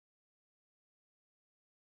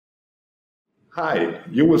Hi,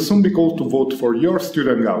 you will soon be called to vote for your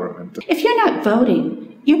student government. If you're not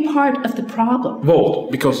voting, you're part of the problem. Vote,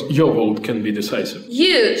 because your vote can be decisive.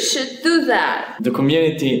 You should do that. The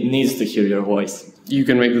community needs to hear your voice. You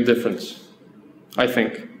can make the difference, I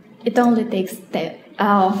think. It only takes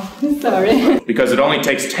sorry. Because it only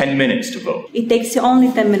takes 10 minutes to vote. It takes you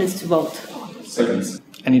only 10 minutes to vote. Seconds.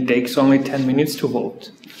 And it takes only 10 minutes to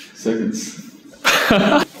vote. Seconds.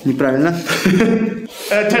 Неправильно.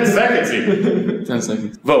 10 seconds even. 10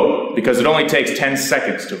 seconds. Vote, because it only takes 10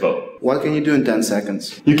 seconds to vote. What can you do in 10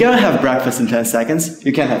 seconds? You cannot have breakfast in 10 seconds.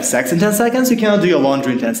 You can't have sex in 10 seconds. You cannot do your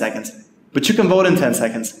laundry in 10 seconds. But you can vote in 10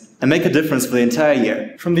 seconds and make a difference for the entire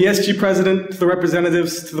year. From the SG president to the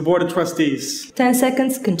representatives to the board of trustees. 10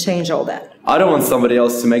 seconds can change all that. I don't want somebody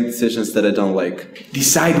else to make decisions that I don't like.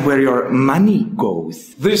 Decide where your money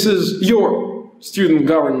goes. This is your student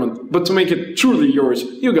government, but to make it truly yours,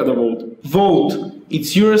 you gotta vote. Vote.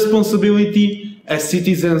 It's your responsibility as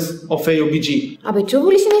citizens of AOBG. Абе,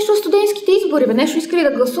 чува ли си нещо от студентските избори? Бе, нещо искали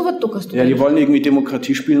да гласуват тук студенти? Ja, die wollen irgendwie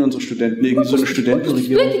Demokratie spielen, unsere Studenten, irgendwie so eine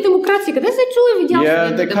Studentenregierung. Студенти демокрация, къде се чува и видял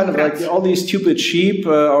Yeah, they're kind of like all these stupid sheep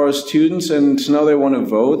are students and now they want to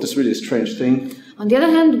vote. It's really a strange thing. On the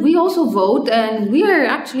other hand, we also vote, and we are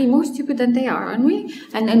actually more stupid than they are, aren't we?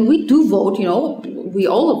 And we do vote, you know. We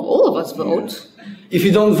all of us vote. If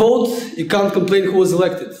you don't vote, you can't complain who was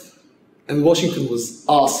elected. And Washington was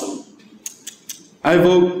awesome. I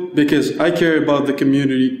vote because I care about the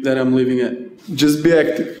community that I'm living at. Just be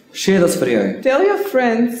active. Share us free. Tell your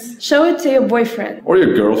friends. Show it to your boyfriend. Or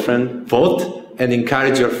your girlfriend. Vote and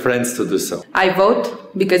encourage your friends to do so. I vote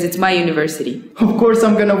because it's my university. Of course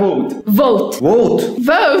I'm gonna vote. Vote. Vote.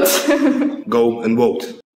 Vote. Go and vote.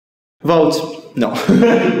 Vote. No.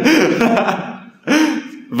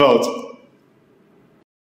 Vote.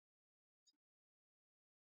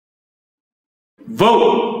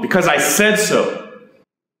 Vote, because I said so.